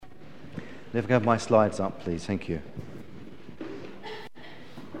If I can have my slides up, please. Thank you.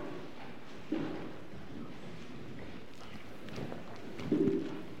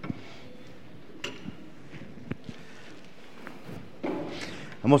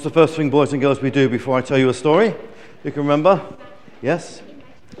 And what's the first thing, boys and girls, we do before I tell you a story? You can remember? Yes?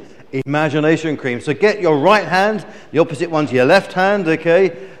 Imagination cream. So get your right hand, the opposite one to your left hand,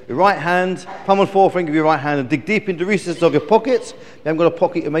 okay? Your right hand, palm and forefinger of your right hand, and dig deep into the recesses of your pockets. If you haven't got a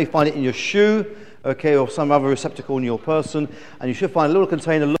pocket, you may find it in your shoe, okay, or some other receptacle in your person, and you should find a little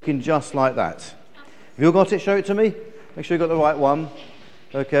container looking just like that. Have you all got it? Show it to me. Make sure you've got the right one.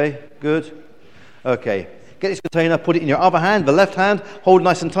 Okay, good. Okay. Get this container, put it in your other hand, the left hand, hold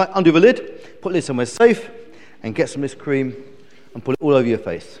nice and tight, undo the lid, put it somewhere safe, and get some of this cream and put it all over your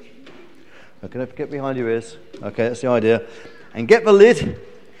face. Okay, don't forget behind your ears. Okay, that's the idea. And get the lid,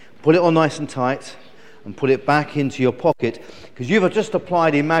 put it on nice and tight, and put it back into your pocket, because you've just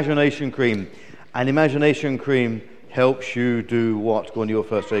applied imagination cream. And imagination cream helps you do what? Go on, you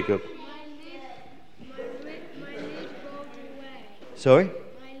first, Jacob. My lid rolled away. Sorry?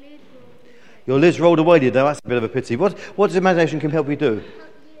 Your lid's rolled away, did they? That's a bit of a pity. What does imagination cream help you do?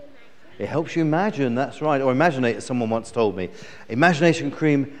 It helps you imagine, that's right. Or imaginate, as someone once told me. Imagination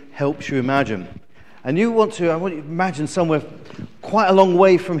cream helps you imagine. And I want you to imagine somewhere quite a long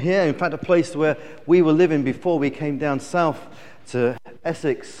way from here. In fact, a place where we were living before we came down south to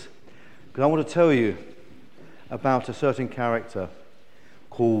Essex. Because I want to tell you about a certain character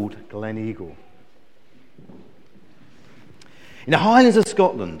called Gleneagle. In the Highlands of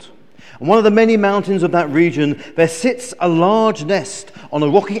Scotland, on one of the many mountains of that region, there sits a large nest on a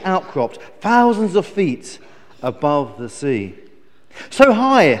rocky outcrop thousands of feet above the sea. So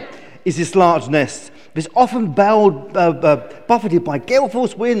high is this large nest, it's often buffeted by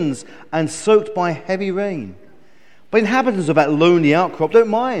gale-force winds and soaked by heavy rain. But inhabitants of that lonely outcrop don't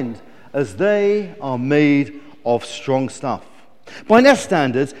mind, as they are made of strong stuff. By nest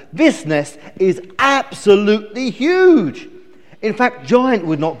standards, this nest is absolutely huge. In fact, giant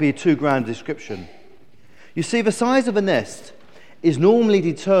would not be a too grand description. You see, the size of a nest is normally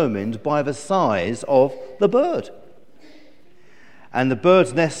determined by the size of the bird. And the bird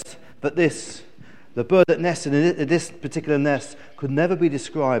that nests in this particular nest could never be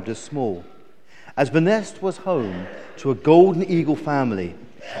described as small, as the nest was home to a golden eagle family,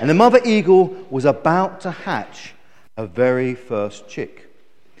 and the mother eagle was about to hatch her very first chick.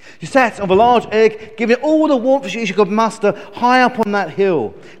 She sat on a large egg, giving it all the warmth she could muster high up on that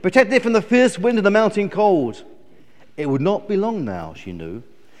hill, protecting it from the fierce wind and the mountain cold. It would not be long now, she knew,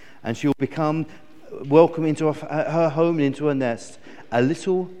 and she would become welcome into her home and into her nest, a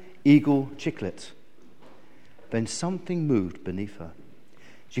little eagle chicklet. Then something moved beneath her.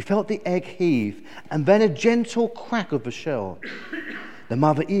 She felt the egg heave, and then a gentle crack of the shell. The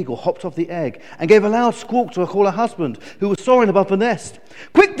mother eagle hopped off the egg and gave a loud squawk to call her husband, who was soaring above the nest.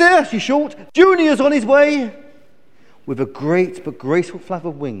 "Quick there," she shouted, "Junior's on his way." With a great but graceful flap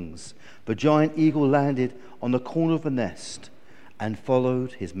of wings, the giant eagle landed on the corner of the nest and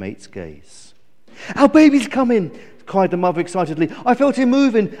followed his mate's gaze. "Our baby's coming," cried the mother excitedly. "I felt him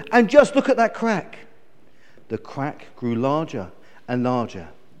moving, and just look at that crack." The crack grew larger and larger,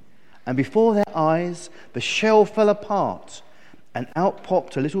 and before their eyes the shell fell apart, and out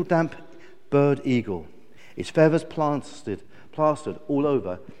popped a little damp bird eagle, its feathers plastered all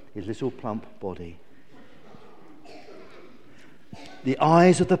over his little plump body. The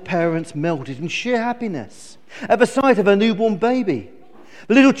eyes of the parents melted in sheer happiness at the sight of a newborn baby.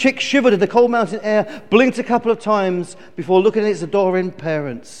 The little chick shivered in the cold mountain air, blinked a couple of times before looking at its adoring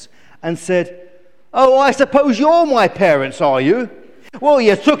parents, and said, "Oh, I suppose you're my parents, are you? Well,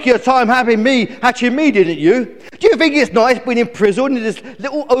 you took your time hatching me, didn't you? Do you think it's nice being imprisoned in this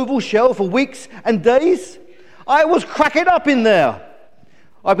little oval shell for weeks and days? I was cracking up in there.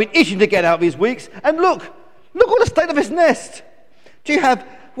 I've been itching to get out these weeks, and look what the state of this nest.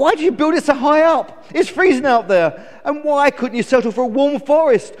 Why do you build it so high up? It's freezing out there. And why couldn't you settle for a warm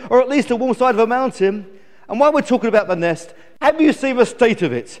forest, or at least a warm side of a mountain? And while we're talking about the nest, have you seen the state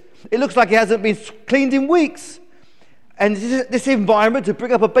of it? It looks like it hasn't been cleaned in weeks. And this environment to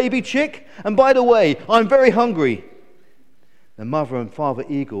bring up a baby chick? And by the way, I'm very hungry." The mother and father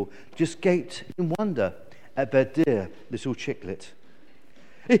eagle just gaped in wonder at their dear little chicklet.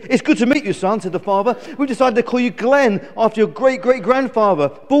 "It's good to meet you, son," said the father. "We decided to call you Glenn after your great-great-grandfather,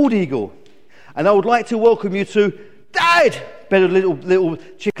 Bald Eagle. And I would like to welcome you to..." "Dad!" bellowed little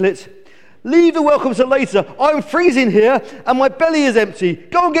chicklet. "Leave the welcome till later. I'm freezing here and my belly is empty.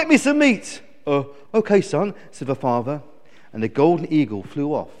 Go and get me some meat." "Okay, son," said the father, and the golden eagle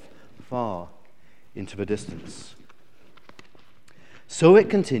flew off far into the distance. So it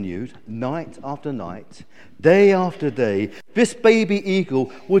continued, night after night, day after day. This baby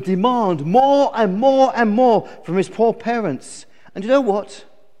eagle would demand more and more and more from his poor parents. And you know what?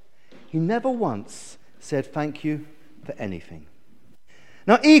 He never once said thank you for anything.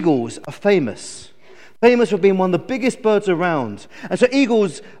 Now, eagles are famous for being one of the biggest birds around. And so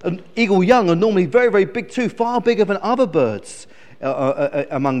eagle young are normally very, very big too, far bigger than other birds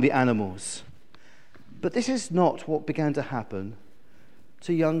among the animals. But this is not what began to happen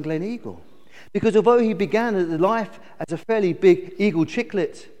to young Glen Eagle. Because although he began life as a fairly big eagle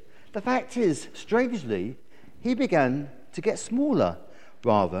chicklet, the fact is, strangely, he began to get smaller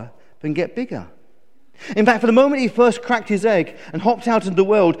rather than get bigger. In fact, from the moment he first cracked his egg and hopped out into the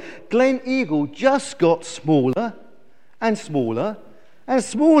world, Glen Eagle just got smaller and smaller and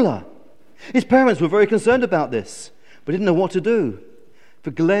smaller. His parents were very concerned about this, but didn't know what to do.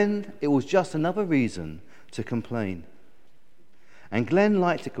 For Glen, it was just another reason to complain. And Glen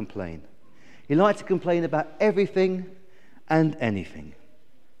liked to complain. He liked to complain about everything and anything.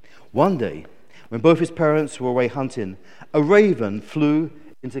 One day, when both his parents were away hunting, a raven flew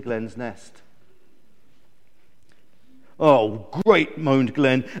into Glen's nest. "Oh, great," moaned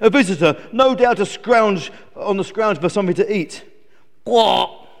Glen. "A visitor, no doubt a scrounge for something to eat."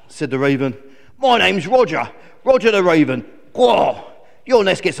 "Quack," said the raven. "My name's Roger the raven. Quack. Your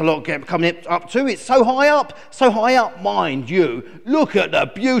nest gets a lot coming up too. It's so high up, mind you. Look at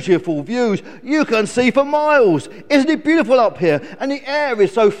the beautiful views. You can see for miles. Isn't it beautiful up here? And the air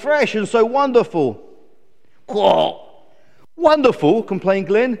is so fresh and so wonderful." "Quack." "Wonderful," complained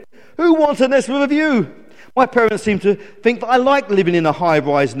Glen. "Who wants a nest with a view? My parents seem to think that I like living in a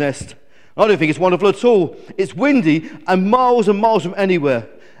high-rise nest. I don't think it's wonderful at all. It's windy and miles from anywhere.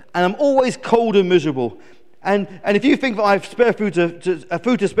 And I'm always cold and miserable. And if you think that I have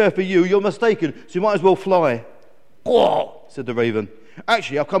food to spare for you, you're mistaken, so you might as well fly." "Quack," said the raven.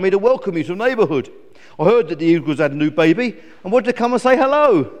 "Actually, I've come here to welcome you to the neighbourhood. I heard that the eagles had a new baby and wanted to come and say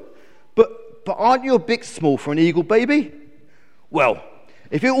hello. But aren't you a bit small for an eagle baby?" "Well,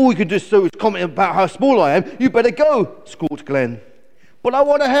 if all you can just do is comment about how small I am, you better go," squawked Glen. "But I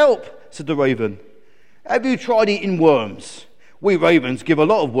want to help," said the raven. "Have you tried eating worms? We ravens give a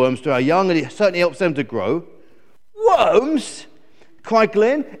lot of worms to our young, and it certainly helps them to grow." "Worms?" cried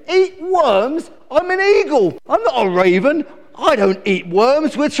Glen. "Eat worms? I'm an eagle. I'm not a raven. I don't eat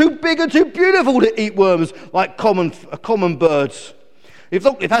worms. We're too big and too beautiful to eat worms like common birds. If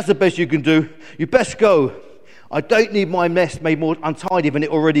that's the best you can do, you best go. I don't need my nest made more untidy than it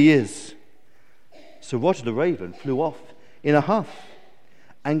already is." So Roger the raven flew off in a huff,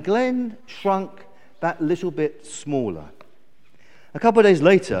 and Glen shrunk that little bit smaller. A couple of days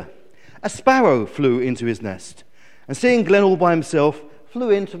later, a sparrow flew into his nest, and seeing Glen all by himself, flew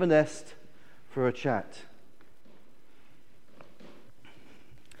into the nest for a chat.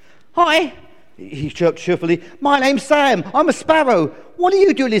 "Hi," he chirped cheerfully. "My name's Sam. I'm a sparrow. What are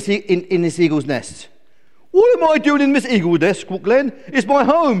you doing in this eagle's nest?" "What am I doing in this eagle's nest?" squawked Glen. "It's my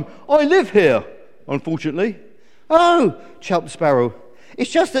home. I live here, unfortunately." "Oh," chirped the sparrow.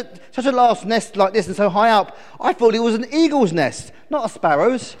 "It's just that such a large nest like this and so high up, I thought it was an eagle's nest, not a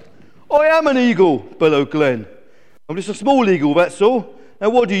sparrow's." "I am an eagle," bellowed Glen. "I'm just a small eagle, that's all. Now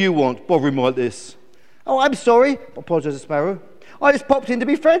what do you want, bothering me like this?" "Oh, I'm sorry," apologised the sparrow. "I just popped in to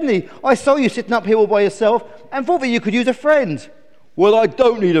be friendly. I saw you sitting up here all by yourself and thought that you could use a friend." "Well, I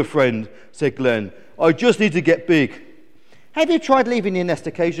don't need a friend," said Glen. "I just need to get big." "Have you tried leaving your nest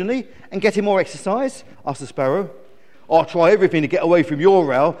occasionally and getting more exercise?" asked the sparrow. "I'll try everything to get away from your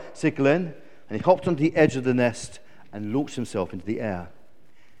row," said Glen, and he hopped onto the edge of the nest and launched himself into the air.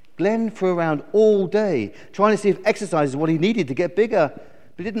 Glen flew around all day, trying to see if exercise is what he needed to get bigger,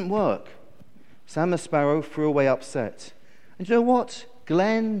 but it didn't work. Sam the sparrow flew away upset. And you know what?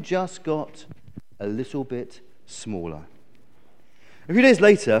 Glen just got a little bit smaller. A few days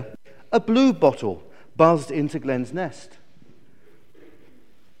later, a bluebottle buzzed into Glen's nest.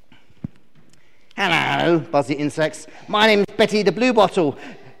 "Hello, buzzy insects. My name's Betty the Bluebottle.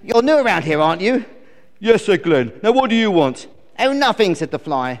 You're new around here, aren't you?" "Yes," said Glen. "Now what do you want?" "Oh, nothing," said the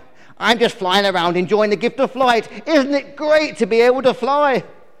fly. "I'm just flying around enjoying the gift of flight. Isn't it great to be able to fly?"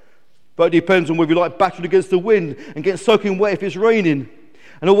 "But it depends on whether you like battering against the wind and getting soaking wet if it's raining,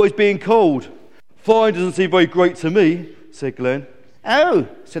 and always being cold. Flying doesn't seem very great to me," said Glen. "Oh,"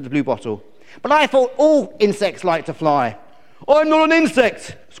 said the bluebottle. "But I thought all insects like to fly." "I'm not an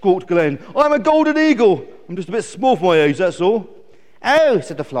insect," squawked Glen. "I'm a golden eagle. I'm just a bit small for my age, that's all." "Oh,"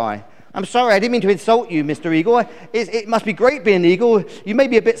 said the fly. "I'm sorry, I didn't mean to insult you, Mr. Eagle. It must be great being an eagle. You may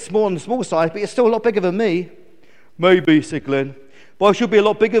be a bit small on the small side, but you're still a lot bigger than me." "Maybe," said Glen. "But I should be a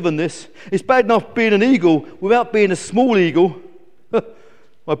lot bigger than this. It's bad enough being an eagle without being a small eagle."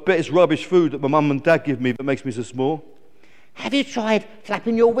 I bet it's rubbish food that my mum and dad give me that makes me so small. Have you tried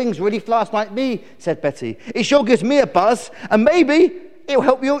flapping your wings really fast like me? Said Betty. It sure gives me a buzz, and maybe it'll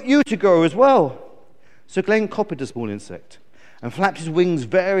help you to grow as well. So Glenn copied the small insect and flapped his wings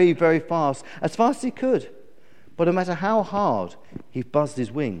very, very fast as he could. But no matter how hard he buzzed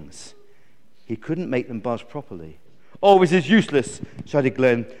his wings, he couldn't make them buzz properly. Oh, this is useless, shouted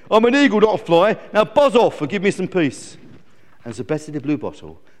Glenn. I'm an eagle, not a fly. Now buzz off and give me some peace. And so Betty the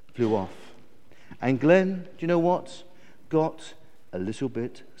bluebottle flew off. And Glenn, do you know what? Got a little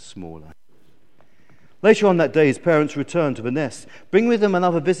bit smaller. Later on that day, his parents returned to the nest, bringing with them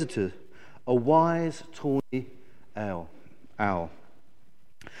another visitor, a wise, tawny owl.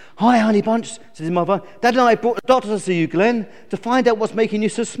 Hi, honey bunch, said his mother. Dad and I brought the doctor to see you, Glenn, to find out what's making you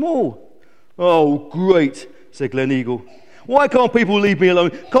so small. Oh, great, said Glen Eagle. Why can't people leave me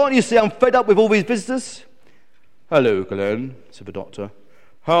alone? Can't you see I'm fed up with all these visitors? Hello, Glenn, said the doctor.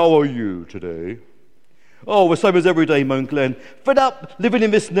 How are you today? Oh, the same as every day, moaned Glenn. Fed up living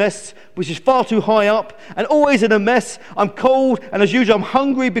in this nest, which is far too high up, and always in a mess. I'm cold, and as usual, I'm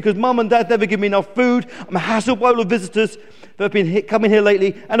hungry because Mum and Dad never give me enough food. I'm hassled by all the visitors that have been coming here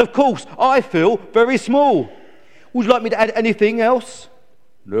lately, and of course, I feel very small. Would you like me to add anything else?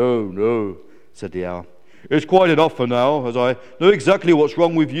 No, said the owl. It's quite enough for now, as I know exactly what's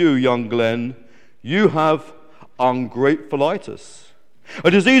wrong with you, young Glenn. You have ungratefulitis. A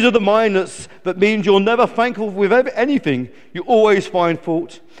disease of the mind that means you're never thankful with anything. You always find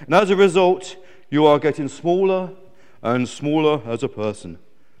fault. And as a result, you are getting smaller and smaller as a person.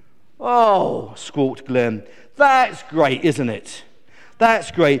 Oh, squawked Glenn. That's great, isn't it?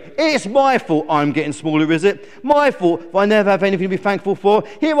 That's great. It's my fault I'm getting smaller, is it? My fault if I never have anything to be thankful for.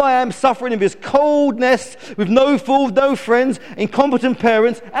 Here I am suffering in this cold nest with no food, no friends, incompetent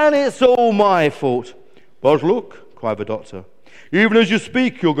parents, and it's all my fault. But look, cried the doctor. Even as you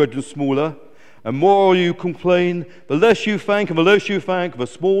speak, you're getting smaller. And more you complain, the less you thank, and the less you thank, the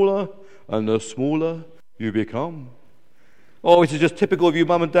smaller and the smaller you become. Oh, this is just typical of you,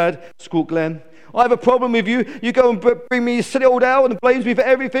 Mum and Dad, squawked Glenn. I have a problem with you. You go and bring me silly old owl and blames me for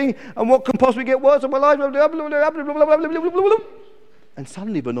everything. And what can possibly get worse in my life? And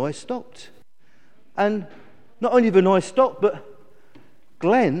suddenly the noise stopped. And not only the noise stopped, but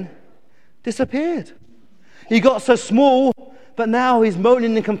Glenn disappeared. He got so small, but now he's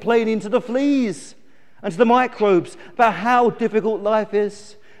moaning and complaining to the fleas and to the microbes about how difficult life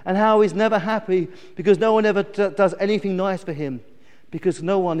is and how he's never happy because no one ever does anything nice for him, because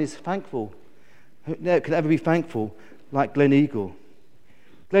no one is thankful, could ever be thankful like Glen Eagle.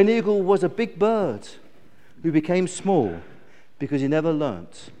 Glen Eagle was a big bird who became small because he never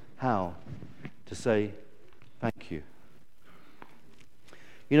learnt how to say thank you.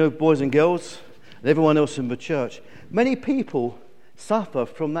 You know, boys and girls, and everyone else in the church, many people suffer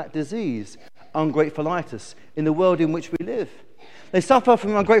from that disease, ungratefulitis, in the world in which we live. They suffer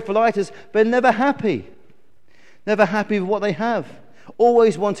from ungratefulitis, but they're never happy with what they have,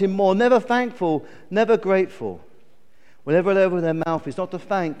 always wanting more, never thankful, never grateful. Whenever they open their mouth, it's not to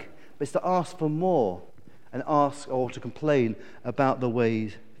thank, but it's to ask for more and ask or to complain about the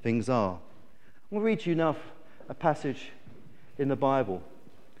way things are. I'm going to read to you now a passage in the Bible,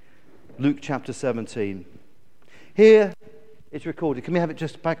 Luke chapter 17. Here it's recorded. Can we have it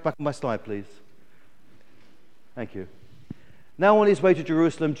just back on my slide, please? Thank you. Now on his way to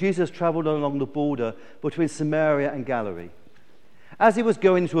Jerusalem, Jesus travelled along the border between Samaria and Galilee. As he was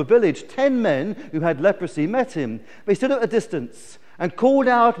going into a village, 10 men who had leprosy met him. They stood at a distance and called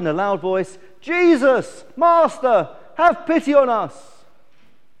out in a loud voice, Jesus, Master, have pity on us.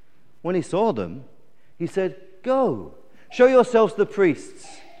 When he saw them, he said, Go, show yourselves to the priests.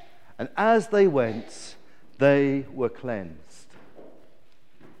 And as they went, they were cleansed.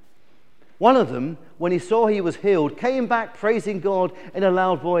 One of them, when he saw he was healed, came back praising God in a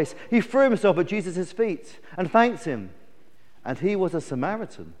loud voice. He threw himself at Jesus' feet and thanked him. And he was a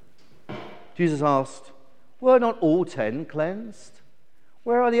Samaritan. Jesus asked, Were not all 10 cleansed?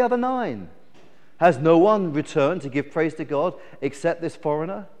 Where are the other 9? Has no one returned to give praise to God except this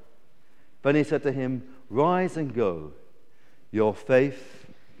foreigner? Then he said to him, Rise and go. Your faith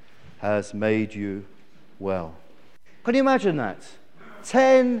has made you well. Can you imagine that?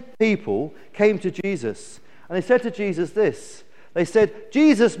 10 people came to Jesus and they said to Jesus this. They said,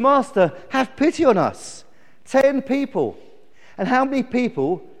 Jesus, Master, have pity on us. 10 people. And how many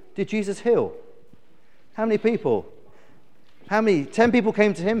people did Jesus heal? How many people? 10 people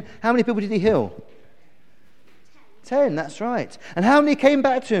came to him. How many people did he heal? 10, that's right. And how many came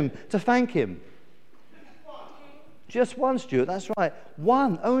back to him to thank him? Just one, Stuart, that's right.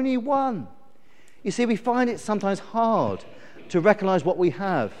 One, only one. You see, we find it sometimes hard to recognize what we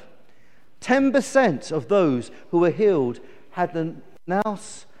have. 10% of those who were healed had the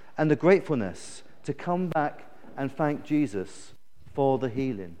nous and the gratefulness to come back and thank Jesus for the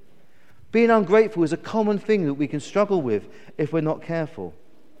healing. Being ungrateful is a common thing that we can struggle with if we're not careful.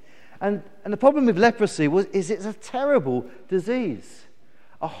 And the problem with leprosy is it's a terrible disease,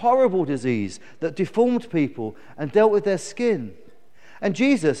 a horrible disease that deformed people and dealt with their skin. And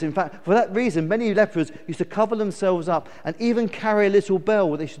Jesus, in fact, for that reason, many lepers used to cover themselves up and even carry a little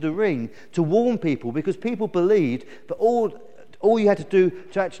bell that they should ring to warn people, because people believed that all you had to do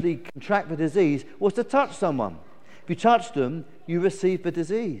to actually contract the disease was to touch someone. If you touched them, you received the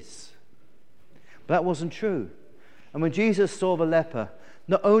disease. But that wasn't true. And when Jesus saw the leper,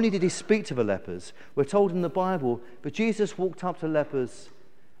 not only did he speak to the lepers, we're told in the Bible, but Jesus walked up to lepers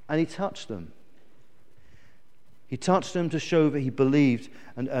and he touched them. He touched them to show that he believed,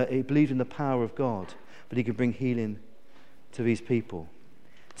 and he believed in the power of God, that he could bring healing to these people.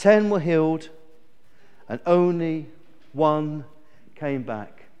 10 were healed, and only 1 came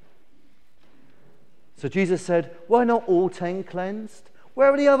back. So Jesus said, "Were not all 10 cleansed?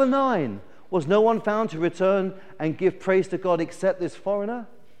 Where are the other 9? Was no one found to return and give praise to God except this foreigner?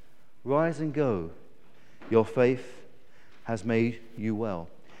 Rise and go. Your faith has made you well."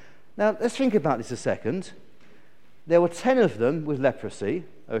 Now, let's think about this a second. There were 10 of them with leprosy,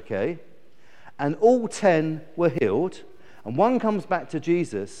 okay, and all 10 were healed, and 1 comes back to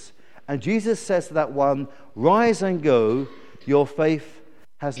Jesus, and Jesus says to that one, "Rise and go, your faith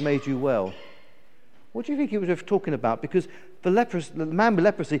has made you well." What do you think he was talking about? Because the man with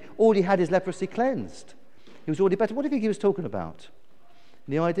leprosy already had his leprosy cleansed. He was already better. What do you think he was talking about?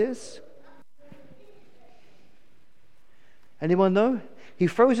 Any ideas? Anyone know? He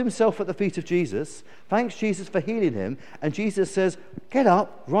throws himself at the feet of Jesus, thanks Jesus for healing him, and Jesus says, "Get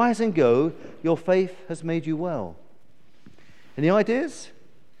up, rise and go, your faith has made you well." Any ideas?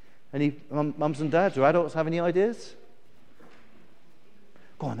 Any mums and dads or adults have any ideas?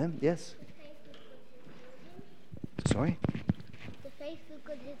 Go on then, yes? Sorry? The faith of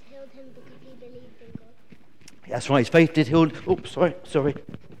God has healed him because he believed in God. That's right, his faith did heal. Oh, sorry.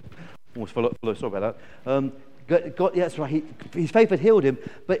 Almost follow, sorry about that. God, yeah, that's right. His faith had healed him.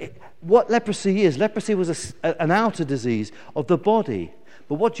 But what leprosy was an outer disease of the body.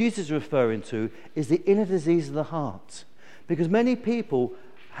 But what Jesus is referring to is the inner disease of the heart. Because many people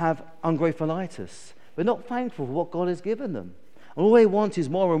have ungratefulitis. They're not thankful for what God has given them. And all they want is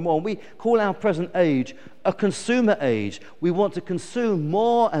more and more. We call our present age a consumer age. We want to consume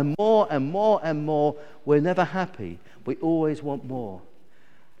more and more and more and more. We're never happy. We always want more.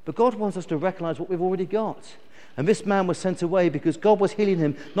 But God wants us to recognize what we've already got. And this man was sent away because God was healing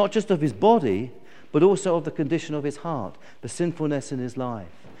him not just of his body, but also of the condition of his heart, the sinfulness in his life,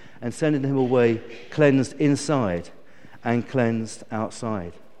 and sending him away cleansed inside and cleansed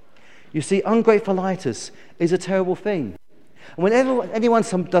outside. You see, ungratefulitis is a terrible thing. And whenever anyone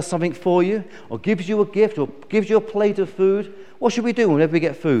does something for you, or gives you a gift, or gives you a plate of food, what should we do whenever we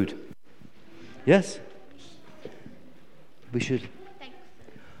get food? Yes? We should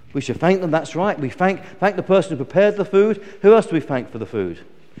thank them, that's right. We thank the person who prepared the food. Who else do we thank for the food?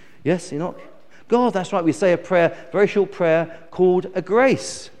 Yes, Enoch? God, that's right. We say a prayer, very short prayer, called a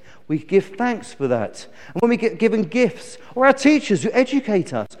grace. We give thanks for that. And when we get given gifts, or our teachers who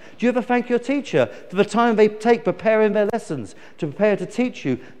educate us, do you ever thank your teacher for the time they take preparing their lessons, to prepare to teach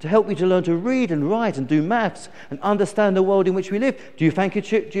you, to help you to learn to read and write and do maths and understand the world in which we live? Do you thank your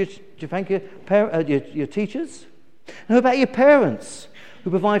teachers? And how about your parents, who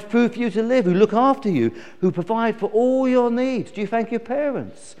provide food for you to live, who look after you, who provide for all your needs? Do you thank your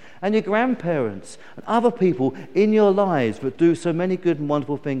parents and your grandparents and other people in your lives that do so many good and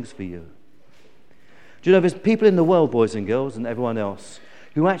wonderful things for you? Do you know there's people in the world, boys and girls and everyone else,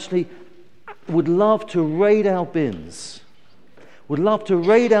 who actually would love to raid our bins,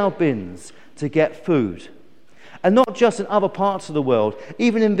 to get food. And not just in other parts of the world,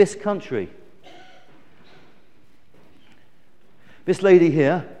 even in this country. This lady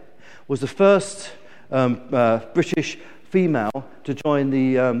here was the first British female to join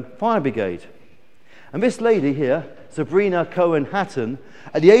the fire brigade. And this lady here, Sabrina Cohen Hatton,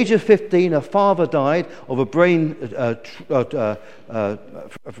 at the age of 15, her father died of a brain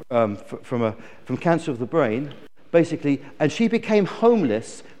from cancer of the brain, basically, and she became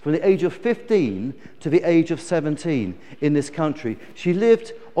homeless from the age of 15 to the age of 17 in this country. She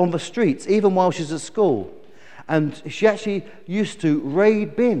lived on the streets even while she was at school. And she actually used to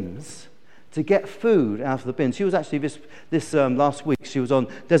raid bins to get food out of the bins. She was actually this last week, she was on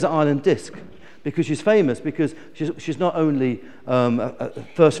Desert Island Disc because she's famous, because she's not only a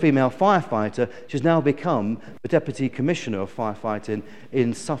first female firefighter, she's now become the Deputy Commissioner of Firefighting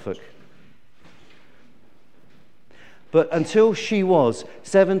in Suffolk. But until she was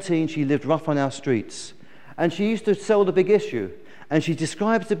 17, she lived rough on our streets. And she used to sell The Big Issue. And she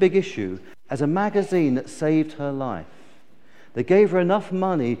describes The Big Issue as a magazine that saved her life. They gave her enough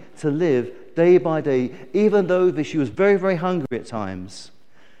money to live day by day, even though she was very, very hungry at times.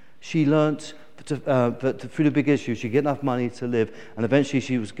 She learnt that through The Big Issue, she'd get enough money to live. And eventually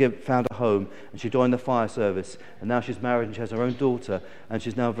she found a home, and she joined the fire service. And now she's married, and she has her own daughter, and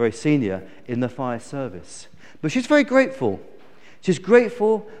she's now very senior in the fire service. But she's very grateful. She's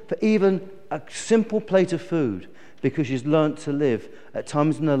grateful for even a simple plate of food, because she's learnt to live at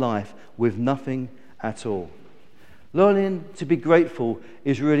times in her life with nothing at all. Learning to be grateful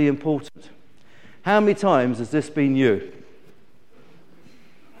is really important. How many times has this been you?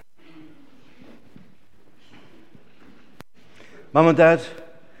 Mum and Dad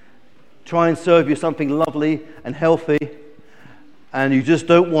try and serve you something lovely and healthy, and you just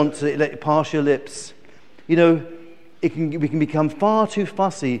don't want to let it pass your lips. You know, we can become far too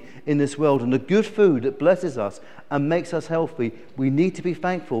fussy in this world, and the good food that blesses us and makes us healthy, we need to be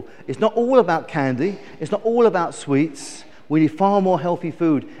thankful. It's not all about candy. It's not all about sweets. We need far more healthy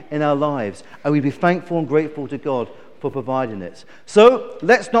food in our lives, and we be thankful and grateful to God for providing it. So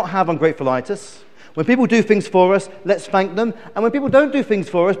let's not have ungratefulitis. When people do things for us, let's thank them. And when people don't do things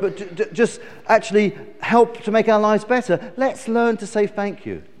for us, but just actually help to make our lives better, let's learn to say thank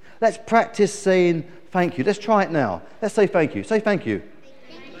you. Let's practice saying thank you. Let's try it now. Let's say thank you. Say thank you.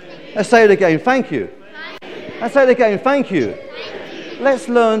 Let's say it again. Thank you. Let's say it again. Thank you. Let's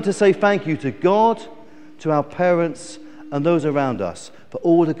learn to say thank you to God, to our parents, and those around us for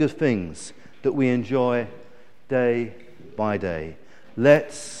all the good things that we enjoy day by day.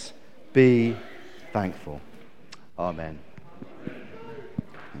 Let's be thankful. Amen.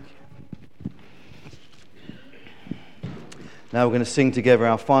 Now we're going to sing together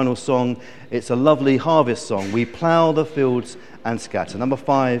our final song. It's a lovely harvest song. We plough the fields and scatter. Number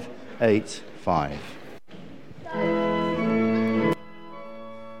 585.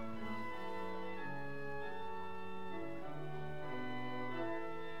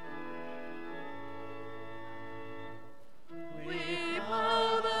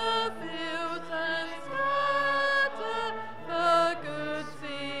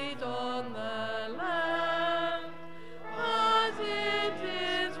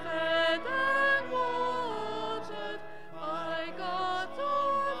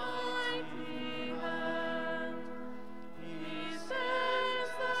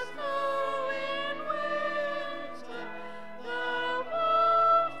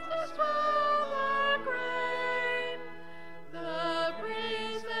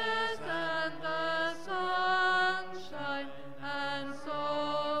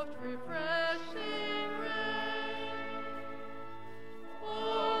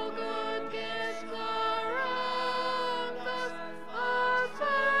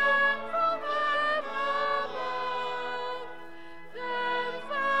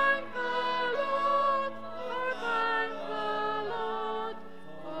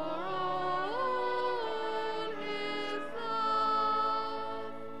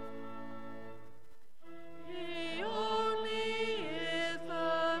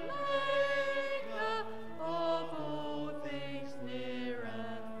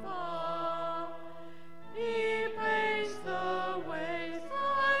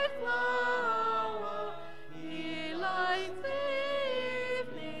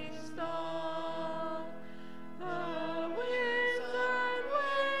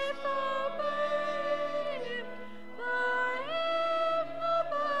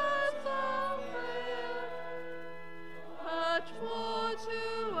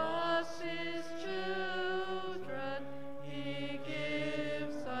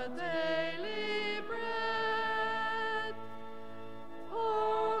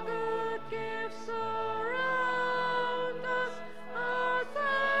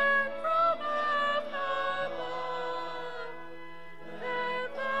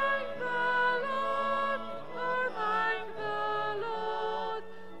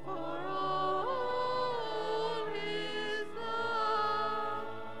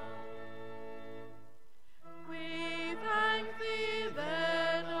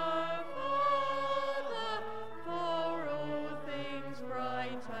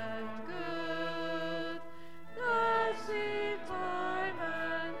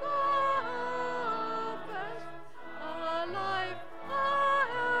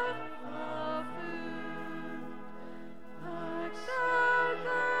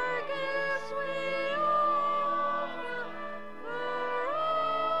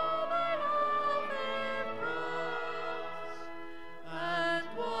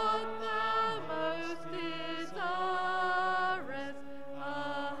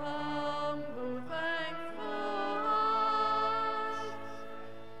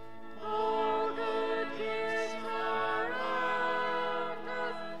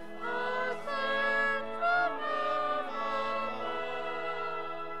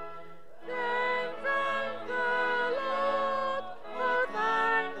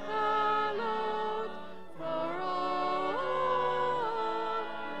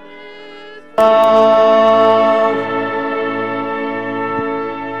 love.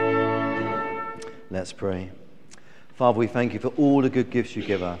 Let's pray. Father, we thank you for all the good gifts you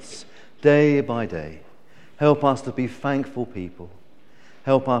give us day by day. Help us to be thankful people.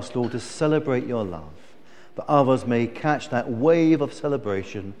 Help us, Lord, to celebrate your love, that others may catch that wave of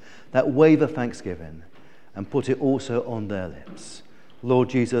celebration, that wave of thanksgiving, and put it also on their lips. Lord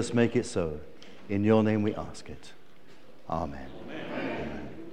Jesus, make it so. In your name we ask it. Amen.